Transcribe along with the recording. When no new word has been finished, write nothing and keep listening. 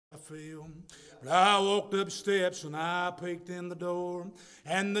feel. But I walked up steps and I peeked in the door,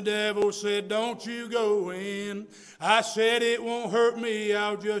 and the devil said, don't you go in. I said, it won't hurt me,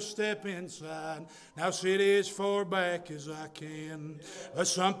 I'll just step inside. Now sit as far back as I can. But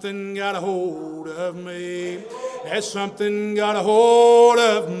something got a hold of me. As something got a hold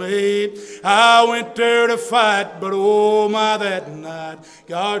of me. I went there to fight, but oh my, that night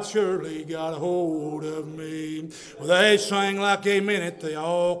God surely got a hold of me. Well, they sang like a minute, they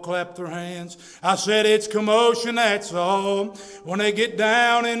all clapped their hands. I said, it's commotion, that's all. When they get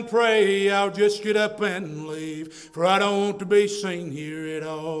down and pray, I'll just get up and leave, for I don't want to be seen here at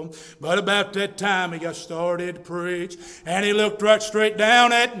all. But about that time he got started to preach, and he looked right straight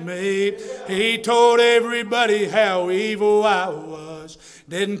down at me. He told everybody how evil I was.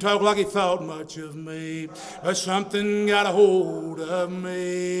 Didn't talk like he thought much of me. But something got a hold of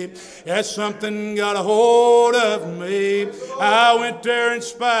me. Yes, something got a hold of me. I went there in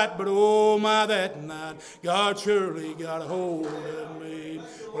spite, but oh my, that night God surely got a hold of me.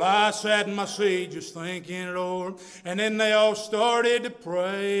 Well, I sat in my seat just thinking it over, and then they all started to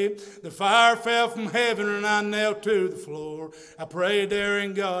pray. The fire fell from heaven and I knelt to the floor. I prayed there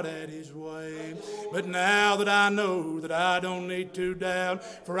and God had his way. But now that I know that I don't need to doubt,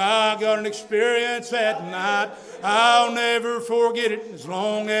 for I got an experience that night, I'll never forget it as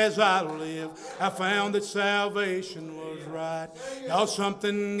long as I live. I found that salvation was right. Y'all,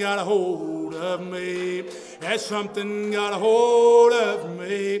 something got a hold of me. Yes, something got a hold of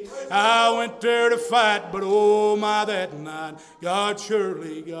me. I went there to fight, but oh my, that night God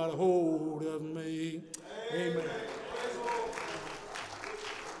surely got a hold of me. Amen.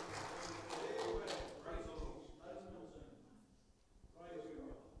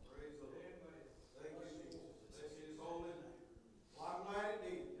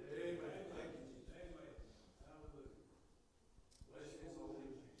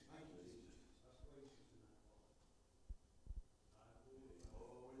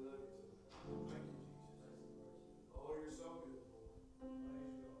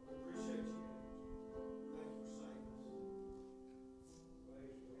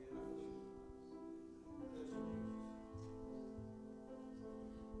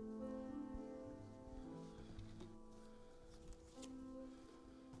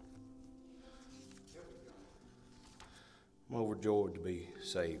 I'm overjoyed to be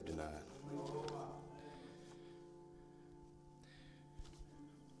saved tonight.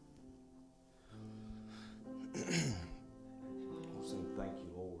 I'll sing thank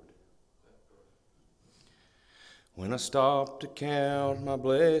you, Lord. When I stop to count my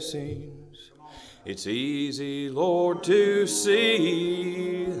blessings, it's easy, Lord, to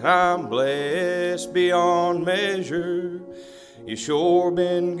see I'm blessed beyond measure. You sure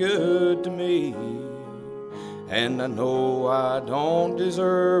been good to me. And I know I don't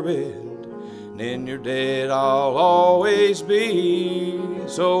deserve it, and in your debt I'll always be.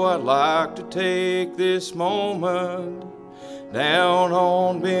 So I'd like to take this moment down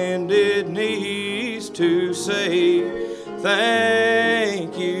on bended knees to say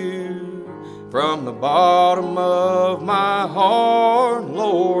thank you from the bottom of my heart.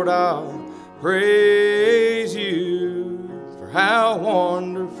 Lord, I'll praise you for how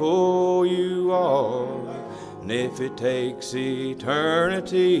wonderful you are. And if it takes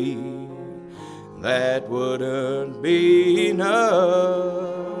eternity, that wouldn't be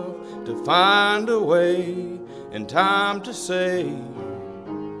enough to find a way in time to say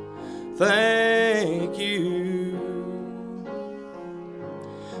thank you.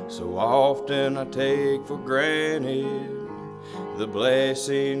 So often I take for granted the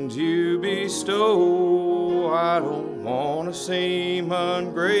blessings you bestow. I don't want to seem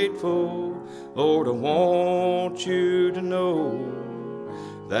ungrateful. Lord, I want you to know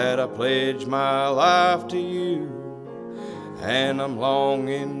that I pledge my life to you, and I'm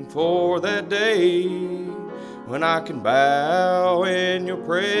longing for that day when I can bow in your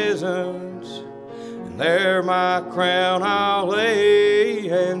presence, and there my crown I'll lay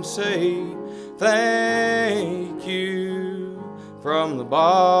and say thank you from the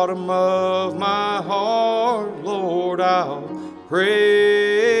bottom of my heart. Lord, I'll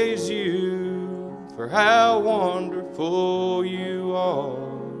praise you for how wonderful you are.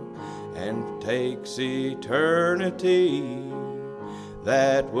 And if it takes eternity,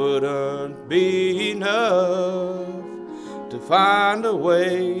 that wouldn't be enough to find a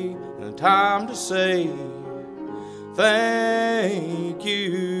way and a time to say thank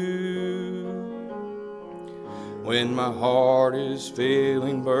you. When my heart is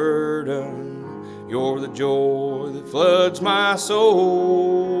feeling burdened, you're the joy that floods my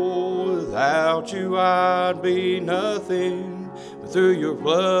soul. Without you I'd be nothing. Through your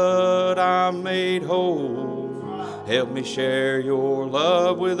blood I'm made whole. Help me share your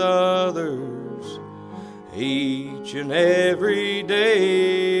love with others. Each and every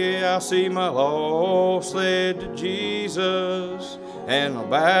day I see my lost led to Jesus, and I'll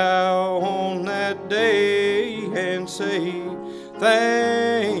bow on that day and say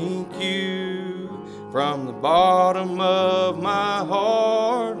thank you from the bottom of my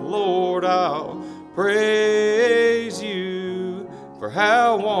heart. Lord, I'll praise you for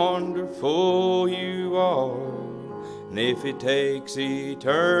how wonderful you are. And if it takes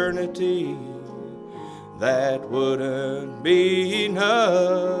eternity, that wouldn't be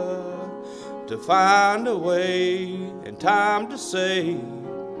enough to find a way and time to say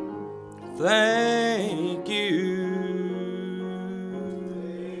thank you.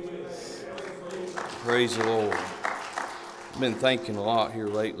 Praise the Lord. I've been thinking a lot here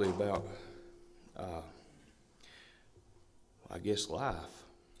lately about, I guess, life.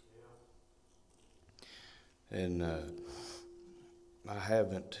 And I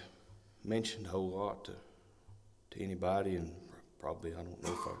haven't mentioned a whole lot to anybody, and probably I don't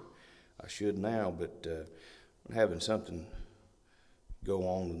know if I should now, but I'm having something go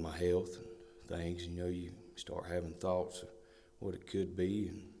on with my health and things. You know, you start having thoughts of what it could be,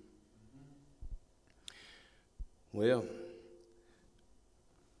 and well,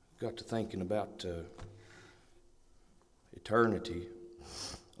 got to thinking about eternity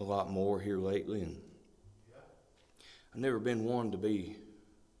a lot more here lately, and I've never been one to be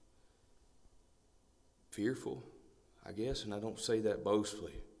fearful, I guess, and I don't say that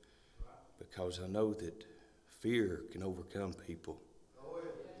boastfully, because I know that fear can overcome people,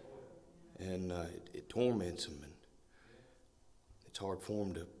 and it torments them, and it's hard for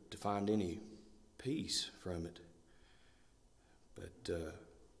them to find any peace from it. But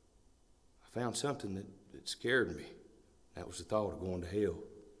I found something that scared me. That was the thought of going to hell,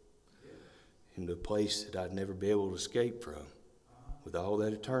 into a place that I'd never be able to escape from, with all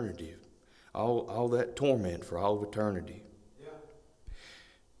that eternity, all that torment for all of eternity.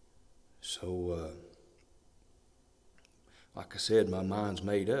 So, like I said, my mind's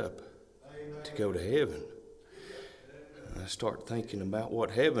made up to go to heaven. And I start thinking about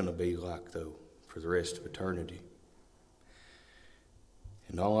what heaven will be like, though, for the rest of eternity.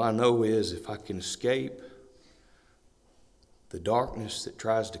 And all I know is if I can escape the darkness that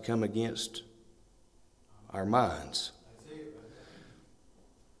tries to come against our minds,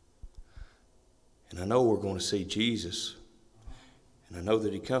 and I know we're going to see Jesus, and I know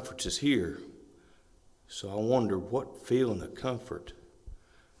that He comforts us here, so I wonder what feeling of comfort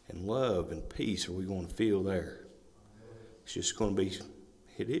and love and peace are we going to feel there. It's just going to be,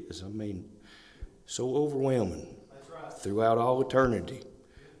 it is, I mean, so overwhelming throughout all eternity,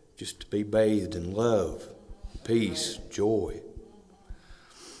 just to be bathed in love, peace, joy.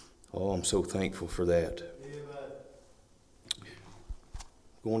 Oh, I'm so thankful for that.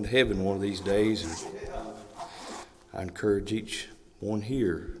 Going to heaven one of these days, and I encourage each one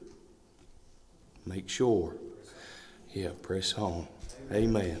here, make sure, press on.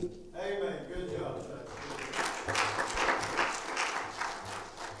 Amen. Amen. Good job.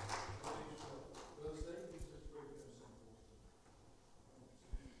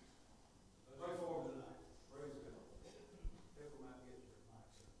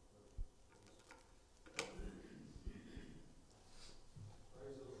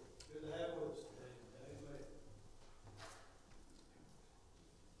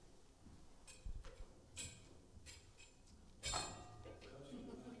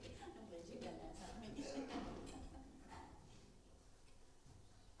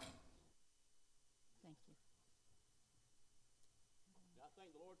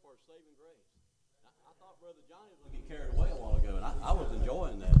 Thank the Lord for His saving grace. I thought Brother Johnny was going to get carried away a while ago, and I was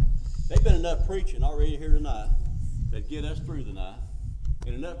enjoying that. There's been enough preaching already here tonight that get us through tonight,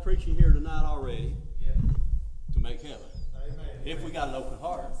 and enough preaching here tonight already to make heaven. Amen. If we got an open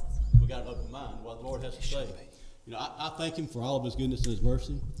heart, we got an open mind, what the Lord has to say. You know, I thank Him for all of His goodness and His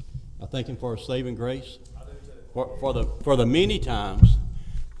mercy. I thank Him for His saving grace. I do too. For the many times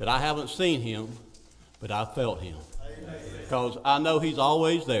that I haven't seen Him, but I've felt Him. Because I know He's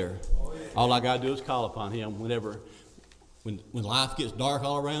always there. All I got to do is call upon Him when life gets dark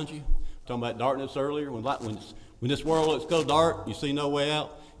all around you. Talking about darkness earlier. When this world looks so dark, you see no way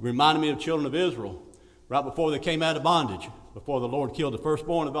out. It reminded me of the children of Israel right before they came out of bondage, before the Lord killed the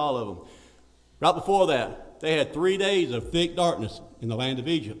firstborn of all of them. Right before that, they had 3 days of thick darkness in the land of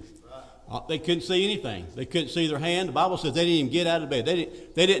Egypt. They couldn't see anything. They couldn't see their hand. The Bible says they didn't even get out of bed.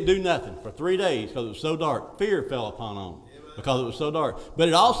 They didn't do nothing for 3 days because it was so dark. Fear fell upon them because it was so dark. But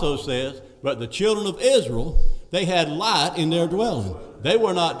it also says, but the children of Israel They had light in their dwelling. They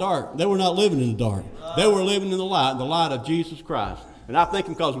were not dark. They were not living in the dark. They were living in the light of Jesus Christ. And I think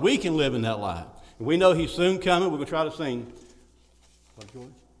because we can live in that light, and we know He's soon coming, we're going to try to sing. What, George?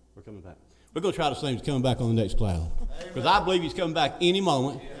 We're coming back. We're going to try to sing He's coming back on the next cloud. Because I believe He's coming back any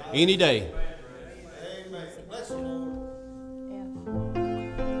moment, any day. Amen. Bless you, Lord.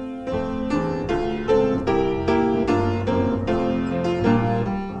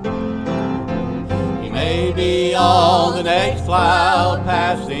 Maybe on the next cloud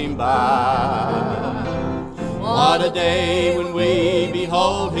passing by. What a day when we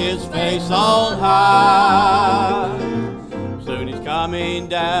behold His face on high. Soon He's coming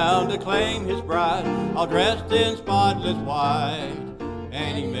down to claim His bride, all dressed in spotless white.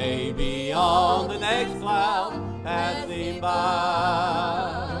 And He may be on the next cloud passing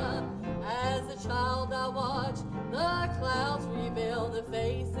by. As a child I watch the clouds reveal the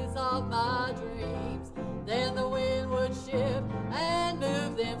faces of my dreams. Then the wind would shift and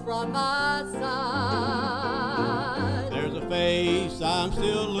move them from my side. There's a face I'm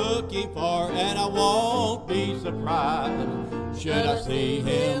still looking for, and I won't be surprised should I see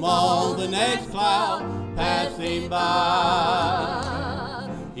Him on the next cloud passing by.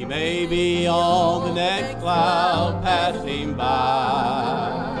 He may be on the next cloud passing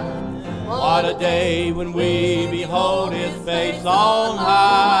by. What a day when we behold His face on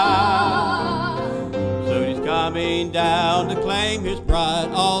high. Soon He's coming down to claim His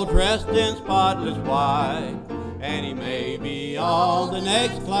bride, all dressed in spotless white. And He may be on the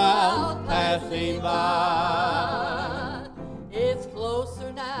next cloud passing by. It's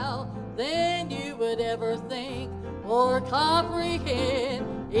closer now than you would ever think or comprehend.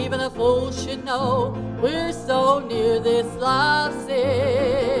 Even a fool should know we're so near this life's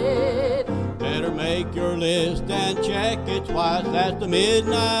end. Better make your list and check it twice as the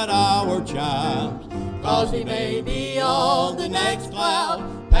midnight hour chimes. 'Cause He may be on the next cloud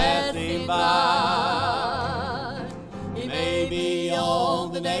passing by. He may be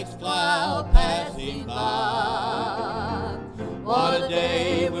on the next cloud passing by. What a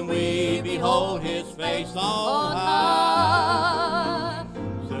day when we behold His face on high.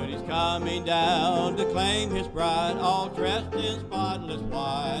 Soon He's coming down to claim His bride, all dressed in spotless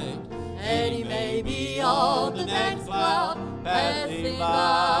white. And He may be on the next cloud passing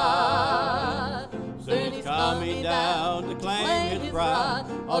by. Soon He's coming down to claim His bride,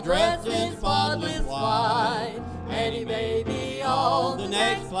 all dressed in spotless white. And He may be on the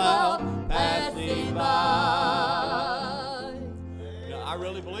next cloud passing by. Yeah, I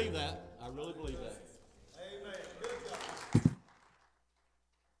really believe that. I really believe that. Amen. Good God.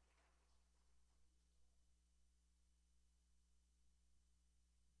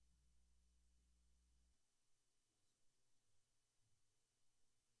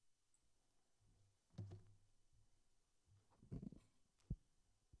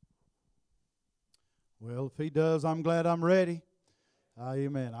 Well, if He does, I'm glad I'm ready.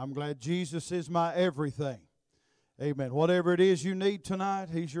 Amen. I'm glad Jesus is my everything. Amen. Whatever it is you need tonight,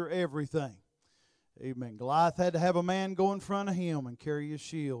 He's your everything. Amen. Goliath had to have a man go in front of him and carry his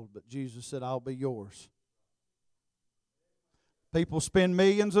shield, but Jesus said, I'll be yours. People spend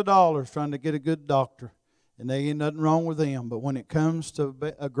millions of dollars trying to get a good doctor, and there ain't nothing wrong with them. But when it comes to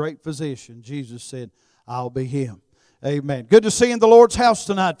a great physician, Jesus said, I'll be him. Amen. Good to see you in the Lord's house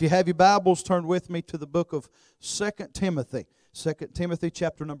tonight. If you have your Bibles, turn with me to the book of 2 Timothy. 2 Timothy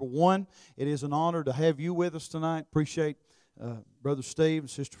chapter number 1. It is an honor to have you with us tonight. Appreciate Brother Steve and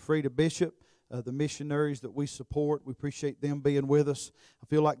Sister Frida Bishop, the missionaries that we support. We appreciate them being with us. I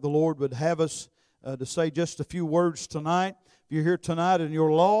feel like the Lord would have us to say just a few words tonight. If you're here tonight and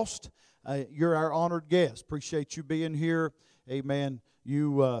you're lost, you're our honored guest. Appreciate you being here. Amen.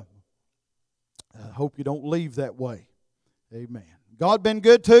 You hope you don't leave that way. Amen. God been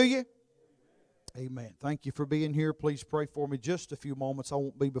good to you? Amen. Thank you for being here. Please pray for me just a few moments. I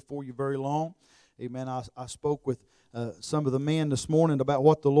won't be before you very long. Amen. I spoke with some of the men this morning about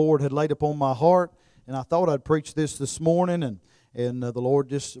what the Lord had laid upon my heart, and I thought I'd preach this morning, and the Lord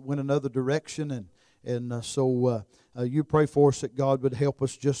just went another direction, and so you pray for us that God would help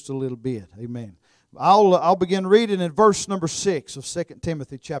us just a little bit. Amen. I'll begin reading in verse number 6 of 2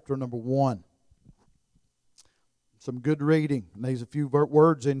 Timothy chapter number 1. Some good reading. And there's a few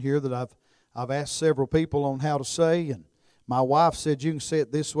words in here that I've asked several people on how to say, and my wife said you can say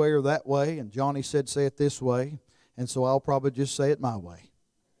it this way or that way, and Johnny said say it this way, and so I'll probably just say it my way.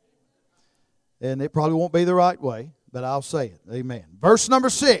 And it probably won't be the right way, but I'll say it. Amen. Verse number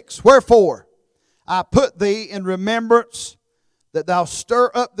 6. Wherefore I put thee in remembrance that thou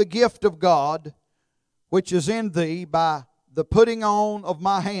stir up the gift of God which is in thee by the putting on of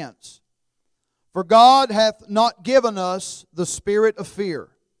my hands. For God hath not given us the spirit of fear,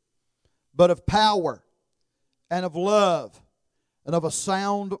 but of power, and of love, and of a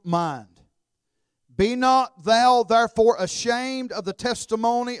sound mind. Be not thou therefore ashamed of the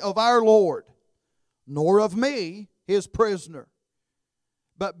testimony of our Lord, nor of me, his prisoner.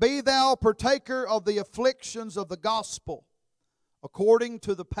 But be thou partaker of the afflictions of the gospel, according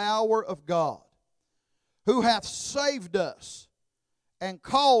to the power of God, who hath saved us, and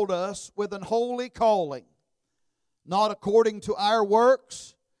called us with an holy calling, not according to our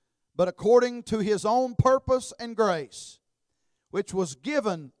works, but according to his own purpose and grace, which was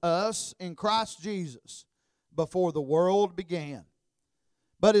given us in Christ Jesus before the world began,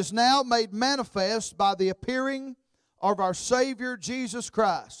 but is now made manifest by the appearing of our Savior Jesus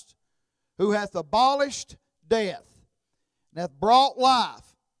Christ, who hath abolished death, and hath brought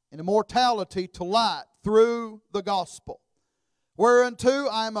life and immortality to light through the gospel, whereunto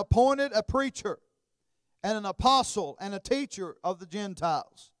I am appointed a preacher, and an apostle, and a teacher of the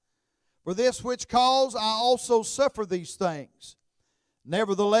Gentiles. For this which cause I also suffer these things.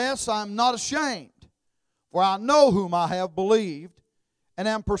 Nevertheless, I am not ashamed, for I know whom I have believed, and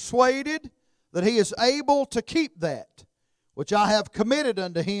am persuaded that he is able to keep that which I have committed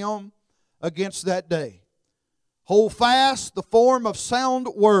unto him against that day. Hold fast the form of sound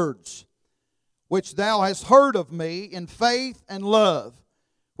words, which thou hast heard of me in faith and love,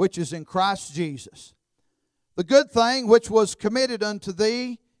 which is in Christ Jesus. The good thing which was committed unto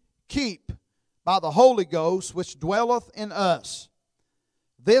thee, keep by the Holy Ghost which dwelleth in us.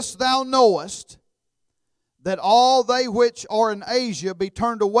 This thou knowest, that all they which are in Asia be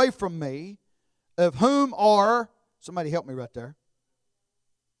turned away from me, of whom are, somebody help me right there.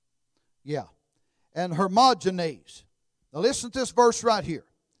 Yeah. And Hermogenes. Now listen to this verse right here.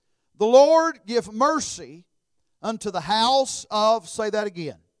 The Lord give mercy unto the house of, say that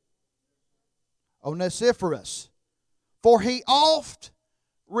again, Onesiphorus. For he oft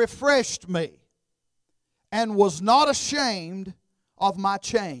refreshed me, and was not ashamed of my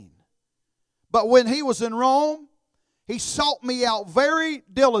chain. But when he was in Rome, he sought me out very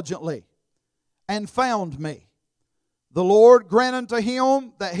diligently, and found me. The Lord grant unto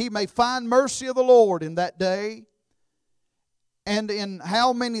him that he may find mercy of the Lord in that day, and in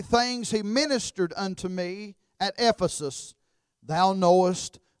how many things he ministered unto me at Ephesus, thou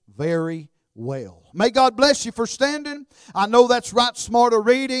knowest very well. May God bless you for standing. I know that's right smart of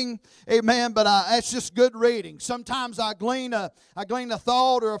reading, amen, but it's just good reading. Sometimes I glean a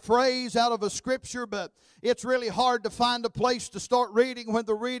thought or a phrase out of a scripture, but it's really hard to find a place to start reading when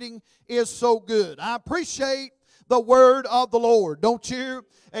the reading is so good. I appreciate the word of the Lord, don't you?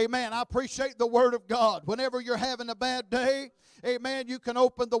 Amen. I appreciate the word of God. Whenever you're having a bad day, amen, you can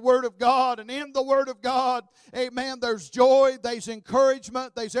open the Word of God, and in the Word of God, amen, there's joy, there's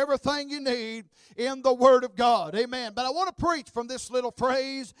encouragement, there's everything you need in the Word of God, amen. But I want to preach from this little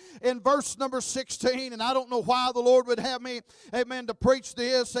phrase in verse number 16, and I don't know why the Lord would have me, amen, to preach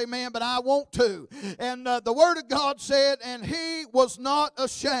this, amen, but I want to. And the Word of God said, and he was not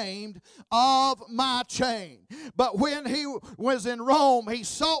ashamed of my chain. But when he was in Rome, he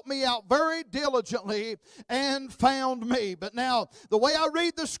sought me out very diligently and found me. But now, the way I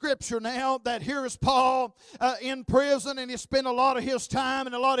read the scripture now, that here is Paul in prison, and he spent a lot of his time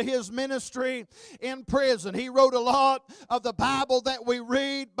and a lot of his ministry in prison. He wrote a lot of the Bible that we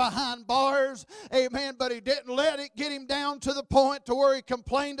read behind bars, amen, but he didn't let it get him down to the point to where he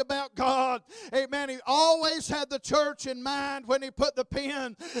complained about God, amen. He always had the church in mind when he put the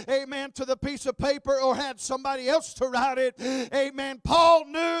pen, amen, to the piece of paper or had somebody else to write it, amen. Paul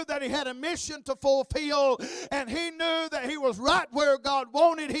knew that he had a mission to fulfill, and he knew that he was right where God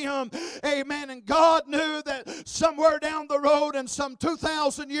wanted him, amen. And God knew that somewhere down the road and some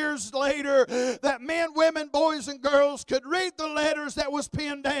 2,000 years later, that men, women, boys, and girls could read the letters that was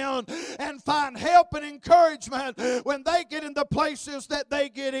penned down and find help and encouragement when they get in the places that they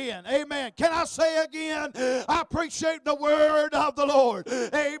get in, amen. Can I say again, I appreciate the word of the Lord,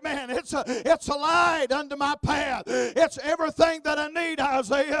 amen. It's a light unto my path. It's everything that I need,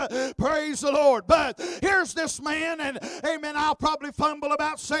 Isaiah, praise the Lord. But here's this man, and amen, I'll probably fumble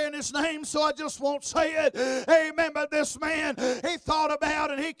about saying his name, so I just won't say it, amen. But this man, he thought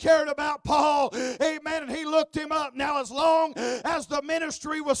about and he cared about Paul, amen, and he looked him up. Now, as long as the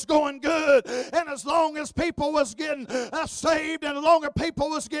ministry was going good, and as long as people was getting saved, and as long as people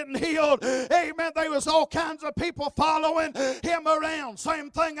was getting healed, amen, there was all kinds of people following him around.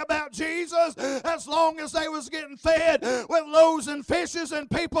 Same thing about Jesus. As long as they was getting fed with loaves and fishes, and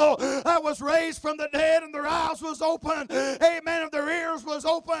people people was raised from the dead and their eyes was open. Amen. And their ears was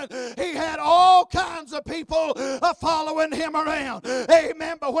open. He had all kinds of people following him around.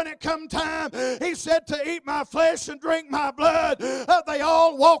 Amen. But when it come time, he said to eat my flesh and drink my blood, they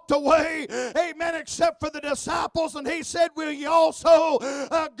all walked away. Amen. Except for the disciples. And he said, will you also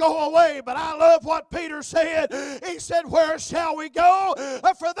go away? But I love what Peter said. He said, where shall we go?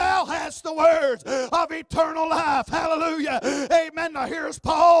 For thou hast the words of eternal life. Hallelujah. Amen. Now here's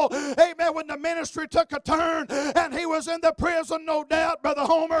Paul. Amen. When the ministry took a turn and he was in the prison, no doubt, Brother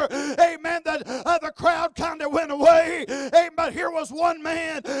Homer. Amen. That the crowd kind of went away. Amen. But here was one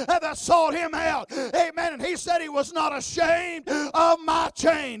man that sought him out. Amen. And he said he was not ashamed of my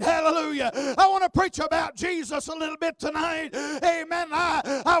chain. Hallelujah. I want to preach about Jesus a little bit tonight. Amen.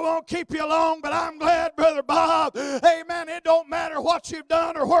 I won't keep you long, but I'm glad, Brother Bob. Amen. It don't matter what you've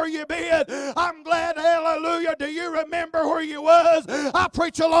done or where you've been. I'm glad. Hallelujah. Do you remember where you was? I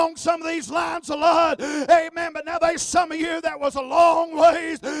preach along some of these lines a lot. Amen. But now there's some of you that was a long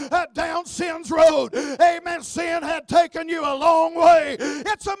ways down sin's road. Amen. Sin had taken you a long way.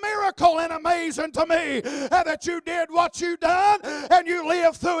 It's a miracle and amazing to me that you did what you done and you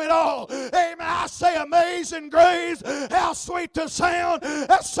lived through it all. Amen. I say amazing grace. How sweet the sound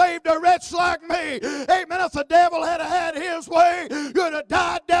that saved a wretch like me. Amen. If the devil had had his way, you'd have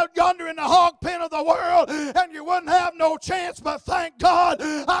died down yonder in the hog pen of the world and you wouldn't have no chance. But thank God,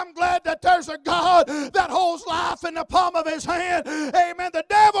 I'm glad that there's a God that holds life in the palm of his hand. Amen. The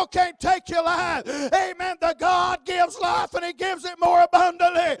devil can't take your life. Amen. The God gives life and he gives it more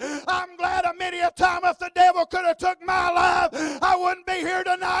abundantly. I'm glad many a time if the devil could have took my life, I wouldn't be here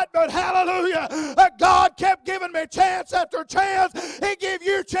tonight. But hallelujah, God kept giving me chance after chance. He gave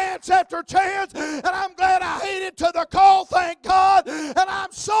you chance after chance. And I'm glad I hated to the call, thank God. And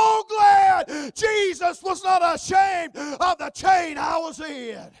I'm so glad Jesus was not ashamed of the chain I was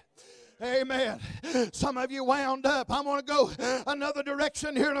in. Amen. Some of you wound up. I'm going to go another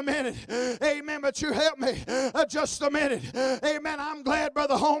direction here in a minute. Amen. But you help me just a minute. Amen. I'm glad,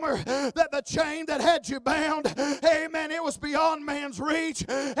 Brother Homer, that the chain that had you bound, amen, it was beyond man's reach.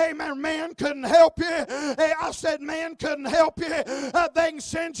 Amen. Man couldn't help you. I said man couldn't help you. They can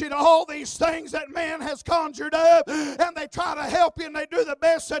send you to all these things that man has conjured up, and they try to help you, and they do the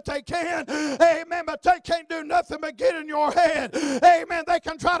best that they can. Amen. But they can't do nothing but get in your head. Amen. They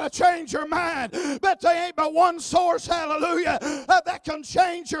can try to change your mind, but they ain't but one source, hallelujah, that can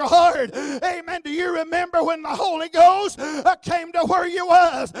change your heart. Amen. Do you remember when the Holy Ghost came to where you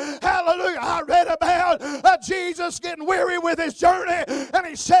was? Hallelujah. I read about Jesus getting weary with his journey, and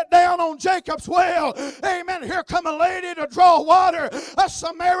he sat down on Jacob's well. Amen. Here come a lady to draw water, a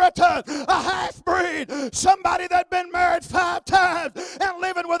Samaritan, a half-breed, somebody that had been married 5 times and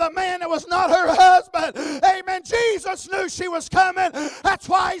living with a man that was not her husband. Amen. Jesus knew she was coming. That's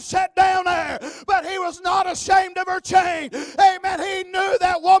why he sat down there. But he was not ashamed of her chain. Amen. He knew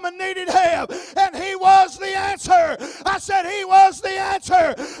that woman needed help, and he was the answer. I said he was the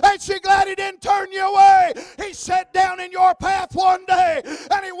answer. Ain't you glad he didn't turn you away? He sat down in your path one day,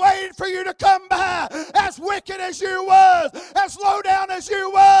 and he waited for you to come by. As wicked as you was, as low down as you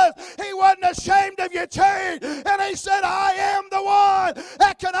was, he wasn't ashamed of your chain. And he said, I am the one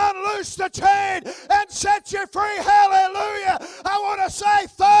that can unloose the chain and set you free. Hallelujah. I want to say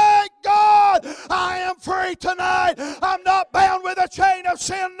thank God I am free tonight. I'm not bound with a chain of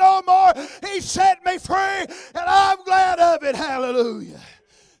sin no more. He set me free, and I'm glad of it. Hallelujah.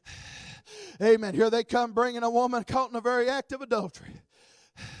 Amen. Here they come bringing a woman caught in the very act of adultery.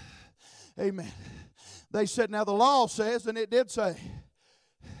 Amen. They said, now the law says, and it did say,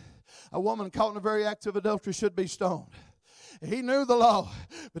 a woman caught in the very act of adultery should be stoned. He knew the law,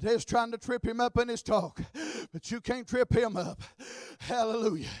 but they was trying to trip him up in his talk. But you can't trip him up.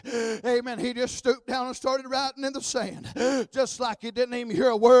 Hallelujah. Amen. He just stooped down and started writing in the sand, just like he didn't even hear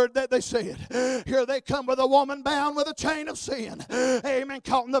a word that they said. Here they come with a woman bound with a chain of sin. Amen.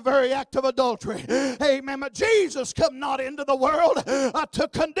 Caught in the very act of adultery. Amen. But Jesus come not into the world to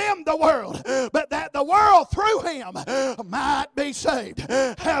condemn the world, but that the world through him might be saved.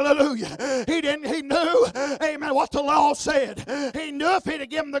 Hallelujah. He knew, amen, what the law said. He knew if he'd have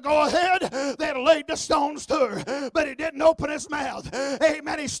given the go-ahead, they'd have laid the stones to her. But he didn't open his mouth.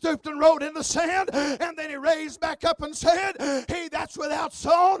 Amen. He stooped and wrote in the sand, and then he raised back up and said, he that's without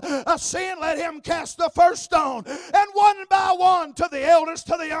sin, let him cast the first stone. And one by one, to the eldest,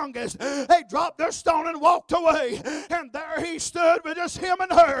 to the youngest, they dropped their stone and walked away. And there he stood with just him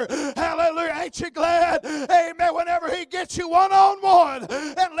and her. Hallelujah. Ain't you glad? Amen. Whenever he gets you one-on-one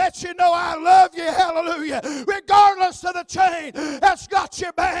and lets you know I love you. Hallelujah. Regardless of the chain that's got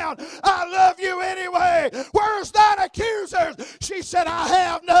you bound, I love you you anyway? Where's thine accusers? She said, I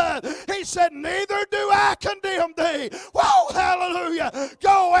have none. He said, neither do I condemn thee. Whoa, hallelujah.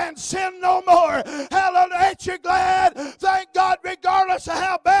 Go and sin no more. Hallelujah. Ain't you glad? Thank God, regardless of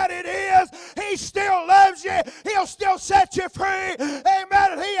how bad it is, He still loves you. He'll still set you free.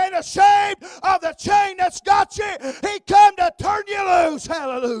 Amen. He ain't ashamed of the chain that's got you. He come to turn you loose.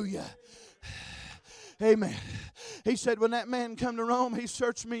 Hallelujah. Amen. He said, when that man come to Rome, he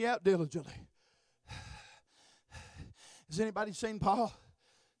searched me out diligently. Has anybody seen Paul?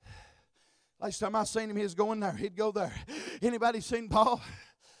 Last time I seen him, he was going there. He'd go there. Anybody seen Paul?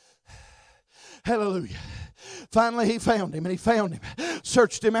 Hallelujah. Finally he found him, and he found him.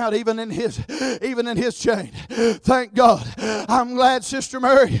 Searched him out even in his chain. Thank God. I'm glad, Sister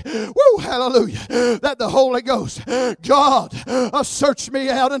Mary, woo, hallelujah, that the Holy Ghost, God, searched me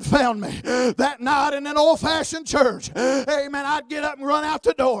out and found me. That night in an old-fashioned church, amen, I'd get up and run out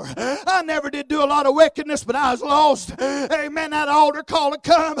the door. I never did do a lot of wickedness, but I was lost. Amen, that altar call would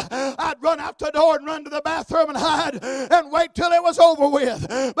come. I'd run out the door and run to the bathroom and hide and wait till it was over with.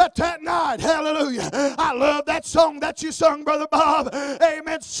 But that night, hallelujah, I love that song that you sung, Brother Bob.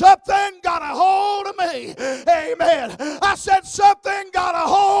 Amen. Something got a hold of me. Amen. I said something got a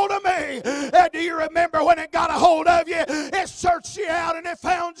hold of me. And do you remember when it got a hold of you? It searched you out and it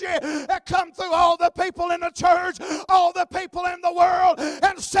found you. It come through all the people in the church, all the people in the world,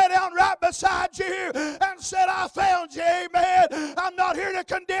 and sat down right beside you and said, I found you. Amen. I'm not here to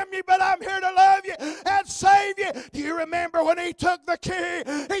condemn you, but I'm here to love you and save you. Do you remember when He took the key?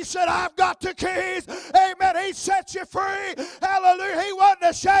 He said, I've got the keys. Amen. He set you free. Hallelujah. He wasn't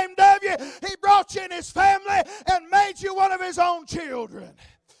ashamed of you. He brought you in His family and made you one of His own children.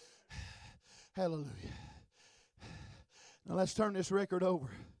 Hallelujah. Now let's turn this record over.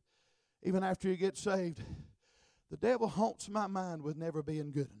 Even after you get saved, the devil haunts my mind with never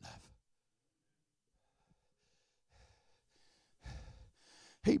being good enough.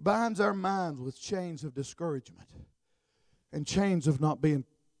 He binds our minds with chains of discouragement and chains of not being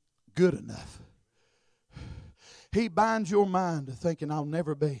good enough. He binds your mind to thinking I'll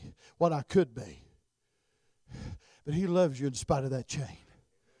never be what I could be. But He loves you in spite of that chain.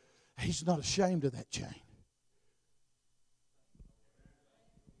 He's not ashamed of that chain.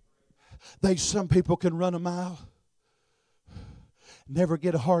 Some people can run a mile, never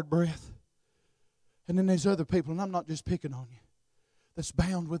get a hard breath. And then there's other people, and I'm not just picking on you, that's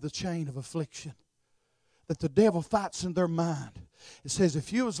bound with the chain of affliction that the devil fights in their mind. It says,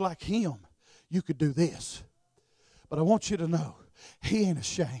 if you was like him, you could do this. But I want you to know, He ain't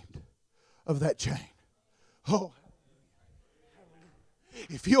ashamed of that chain. Oh,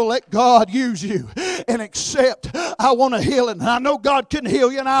 if you'll let God use you and accept, I want to heal it. And I know God can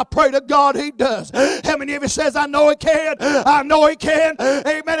heal you, and I pray to God He does. How many of you says, I know He can? I know He can.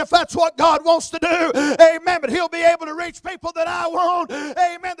 Amen. If that's what God wants to do, amen. But He'll be able to reach people that I want.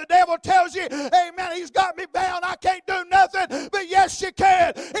 Amen. The devil tells you, amen, he's got me bound. I can't do nothing. But yes, you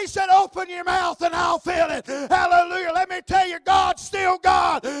can. He said, open your mouth and I'll fill it. Hallelujah. Let me tell you, God's still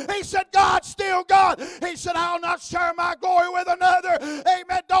God. He said, God's still God. He said, I'll not share my glory with another.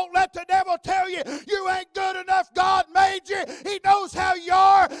 Amen. Don't let the devil tell you you ain't good enough. God made you. He knows how you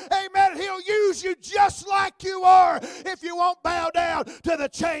are. Amen. He'll use you just like you are if you won't bow down to the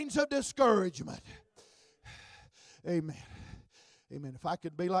chains of discouragement. Amen. Amen. If I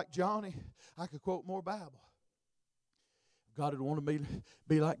could be like Johnny, I could quote more Bible. If God had wanted me to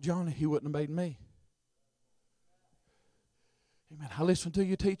be like Johnny, He wouldn't have made me. Amen. I listened to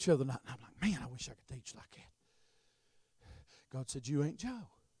you teach the other night, and I'm like, man, I wish I could teach like that. God said, you ain't Joe.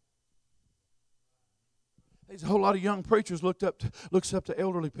 There's a whole lot of young preachers looks up to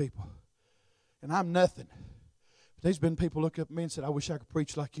elderly people. And I'm nothing. But there's been people look up at me and said, I wish I could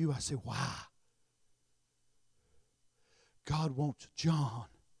preach like you. I said, why? God wants John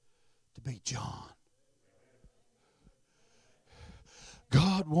to be John.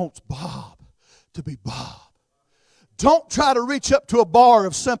 God wants Bob to be Bob. Don't try to reach up to a bar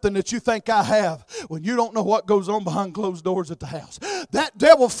of something that you think I have when you don't know what goes on behind closed doors at the house. That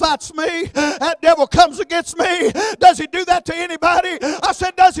devil fights me. That devil comes against me. Does he do that to anybody? I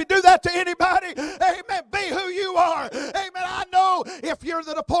said, does he do that to anybody? Amen. Be who you are. Amen. I know if you're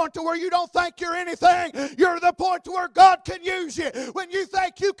to the point to where you don't think you're anything, you're to the point to where God can use you. When you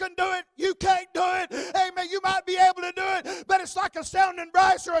think you can do it, you can't do it. Amen. You might be able to do it, but it's like a sounding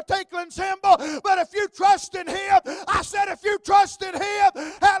brass or a tinkling cymbal. But if you trust in Him, I said if you trust in Him,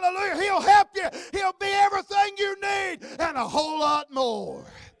 hallelujah, He'll help you. He'll be everything you need and a whole lot more.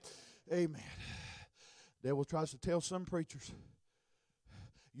 Amen. The devil tries to tell some preachers,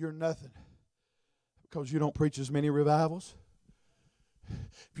 you're nothing because you don't preach as many revivals.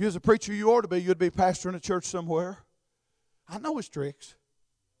 If you was a preacher, you ought to be. You'd be pastoring a church somewhere. I know his tricks.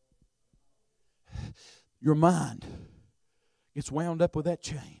 Your mind gets wound up with that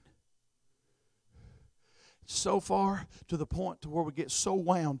chain. So far to the point to where we get so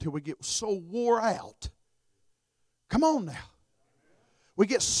wound till we get so wore out. Come on now. We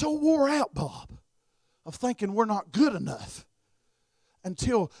get so wore out, Bob, of thinking we're not good enough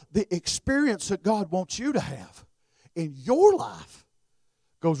until the experience that God wants you to have in your life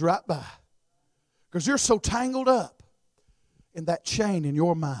goes right by. Because you're so tangled up in that chain in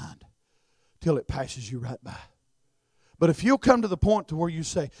your mind till it passes you right by. But if you'll come to the point to where you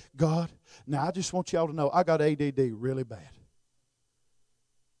say, God, now I just want y'all to know I got ADD really bad.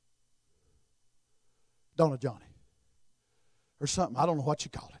 Don't I, Johnny? Or something. I don't know what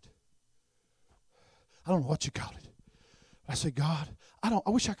you call it. I don't know what you call it. I say, God, I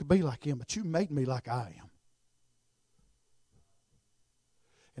wish I could be like him, but you made me like I am.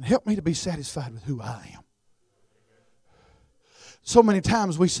 And help me to be satisfied with who I am. So many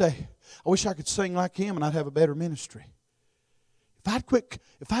times we say, I wish I could sing like him and I'd have a better ministry.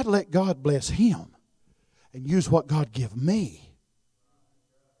 If I'd let God bless him and use what God give me,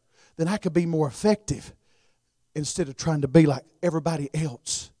 then I could be more effective instead of trying to be like everybody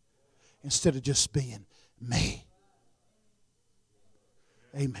else, instead of just being me.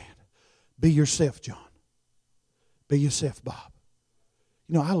 Amen. Be yourself, John. Be yourself, Bob.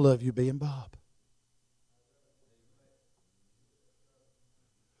 You know, I love you being Bob.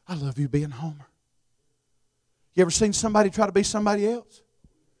 I love you being Homer. You ever seen somebody try to be somebody else?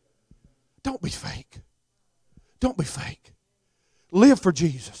 Don't be fake. Don't be fake. Live for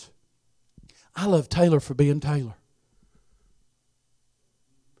Jesus. I love Taylor for being Taylor.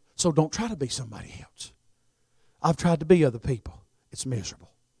 So don't try to be somebody else. I've tried to be other people. It's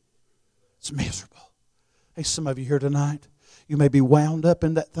miserable. It's miserable. Hey, some of you here tonight, you may be wound up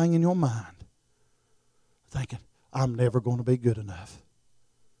in that thing in your mind, thinking, I'm never going to be good enough.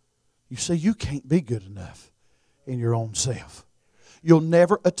 You see, you can't be good enough in your own self. You'll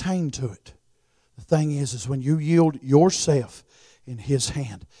never attain to it. The thing is when you yield yourself in His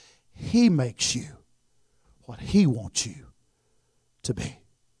hand, He makes you what He wants you to be.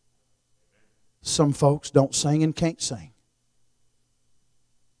 Some folks don't sing and can't sing.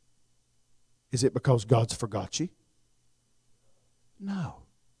 Is it because God's forgot you? No.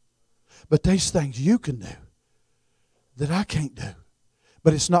 But there's things you can do that I can't do.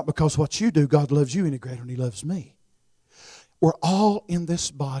 But it's not because what you do, God loves you any greater than He loves me. We're all in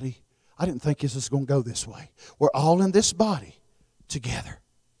this body. I didn't think this was going to go this way. We're all in this body together.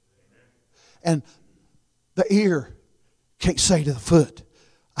 And the ear can't say to the foot,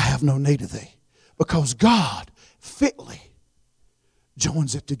 I have no need of thee. Because God fitly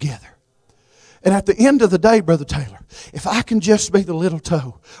joins it together. And at the end of the day, Brother Taylor, if I can just be the little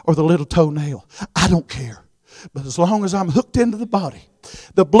toe or the little toenail, I don't care. But as long as I'm hooked into the body,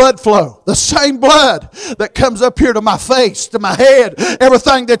 the blood flow, the same blood that comes up here to my face, to my head,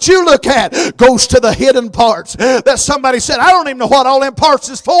 everything that you look at goes to the hidden parts. That somebody said, I don't even know what all them parts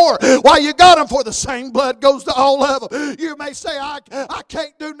is for. Why you got them for? The same blood goes to all of them. You may say, I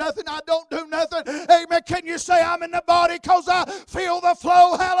can't do nothing. I don't do nothing. Amen. Can you say I'm in the body because I feel the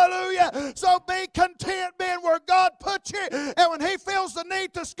flow? Hallelujah. So be content being where God put you. And when He feels the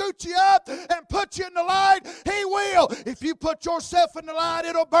need to scoot you up and put you in the light, He will. If you put yourself in the light,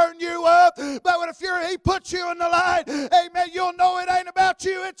 it'll burn you up. But if He puts you in the light, amen, you'll know it ain't about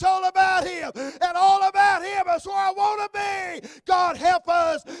you. It's all about Him. And all about Him is where I want to be. God help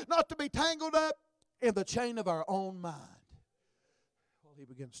us not to be tangled up in the chain of our own mind. Well, He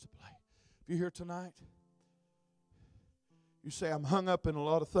begins to play. If you're here tonight, you say, I'm hung up in a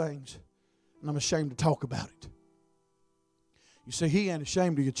lot of things, and I'm ashamed to talk about it. You see, He ain't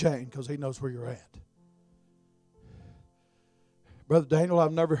ashamed of your chain because He knows where you're at. Brother Daniel,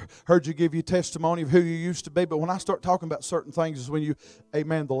 I've never heard you give you testimony of who you used to be, but when I start talking about certain things is when you,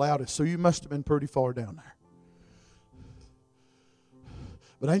 amen, the loudest. So you must have been pretty far down there.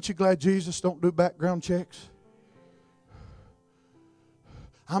 But ain't you glad Jesus don't do background checks?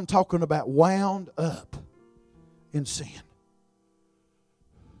 I'm talking about wound up in sin.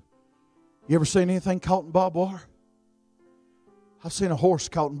 You ever seen anything caught in barbed wire? I've seen a horse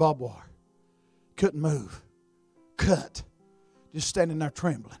caught in barbed wire. Couldn't move. Cut. Just standing there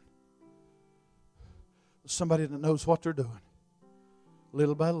trembling. Somebody that knows what they're doing,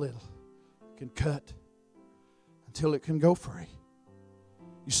 little by little, can cut until it can go free.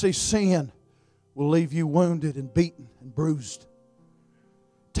 You see, sin will leave you wounded and beaten and bruised,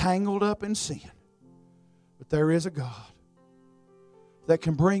 tangled up in sin. But there is a God that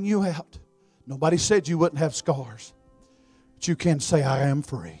can bring you out. Nobody said you wouldn't have scars. But you can say, I am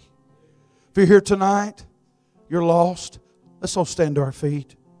free. If you're here tonight, you're lost, let's all stand to our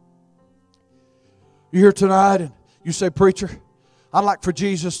feet. You're here tonight and you say, preacher, I'd like for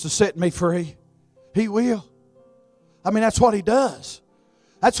Jesus to set me free. He will. I mean, that's what He does.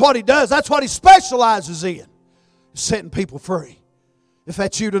 That's what He does. That's what He specializes in, setting people free. If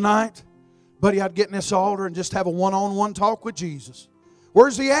that's you tonight, buddy, I'd get in this altar and just have a one-on-one talk with Jesus.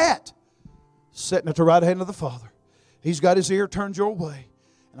 Where's He at? Sitting at the right hand of the Father. He's got His ear turned your way.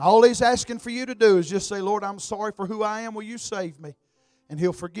 And all He's asking for you to do is just say, Lord, I'm sorry for who I am. Will you save me? And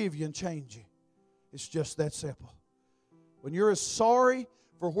He'll forgive you and change you. It's just that simple. When you're as sorry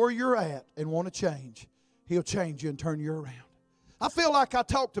for where you're at and want to change, He'll change you and turn you around. I feel like I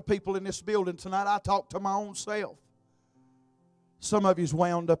talk to people in this building tonight. I talk to my own self. Some of you's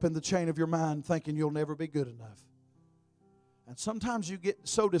wound up in the chain of your mind thinking you'll never be good enough. And sometimes you get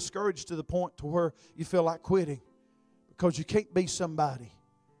so discouraged to the point to where you feel like quitting because you can't be somebody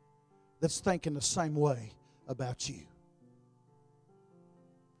that's thinking the same way about you.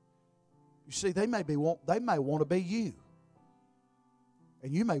 You see, they may want to be you.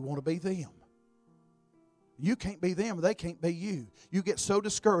 And you may want to be them. You can't be them, they can't be you. You get so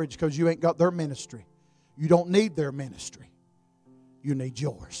discouraged because you ain't got their ministry. You don't need their ministry. You need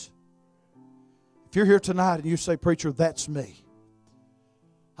yours. If you're here tonight and you say, preacher, that's me.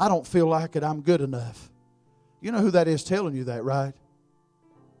 I don't feel like it. I'm good enough. You know who that is telling you that, right?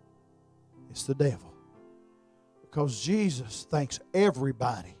 It's the devil. Because Jesus thinks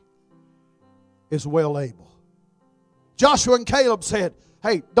everybody is well able. Joshua and Caleb said,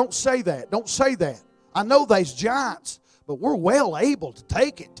 hey, don't say that. Don't say that. I know there's giants, but we're well able to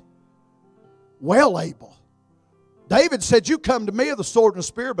take it. Well able. David said, you come to me with the sword and the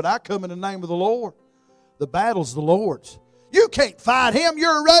spear, but I come in the name of the Lord. The battle's the Lord's. You can't fight Him.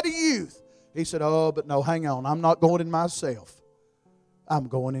 You're a ruddy youth. He said, oh, but no, hang on. I'm not going in myself. I'm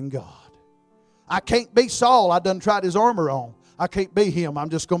going in God. I can't be Saul. I done tried his armor on. I can't be him. I'm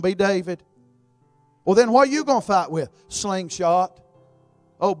just going to be David. Well, then what are you going to fight with? Slingshot.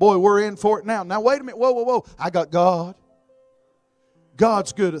 Oh, boy, we're in for it now. Now, wait a minute. Whoa, whoa, whoa. I got God.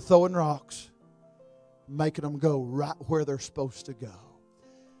 God's good at throwing rocks, making them go right where they're supposed to go.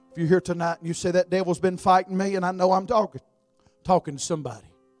 If you're here tonight and you say that devil's been fighting me, and I know I'm talking to somebody.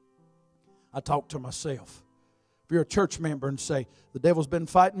 I talk to myself. If you're a church member and say, the devil's been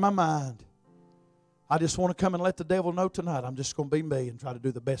fighting my mind, I just want to come and let the devil know tonight I'm just going to be me and try to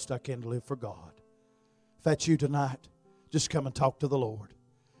do the best I can to live for God. If that's you tonight, just come and talk to the Lord.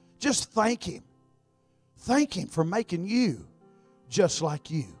 Just thank Him. Thank Him for making you just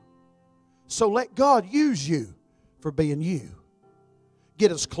like you. So let God use you for being you.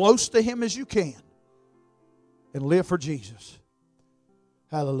 Get as close to Him as you can and live for Jesus.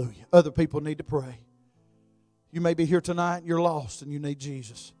 Hallelujah. Other people need to pray. You may be here tonight and you're lost and you need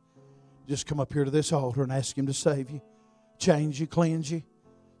Jesus. Just come up here to this altar and ask Him to save you, change you, cleanse you,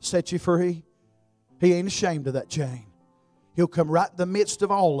 set you free. He ain't ashamed of that chain. He'll come right in the midst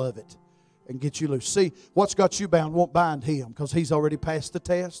of all of it and get you loose. See, what's got you bound won't bind Him because He's already passed the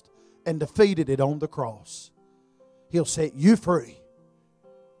test and defeated it on the cross. He'll set you free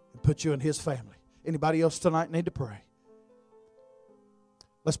and put you in His family. Anybody else tonight need to pray?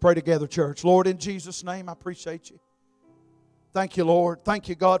 Let's pray together, church. Lord, in Jesus' name, I appreciate You. Thank You, Lord. Thank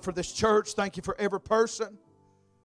You, God, for this church. Thank You for every person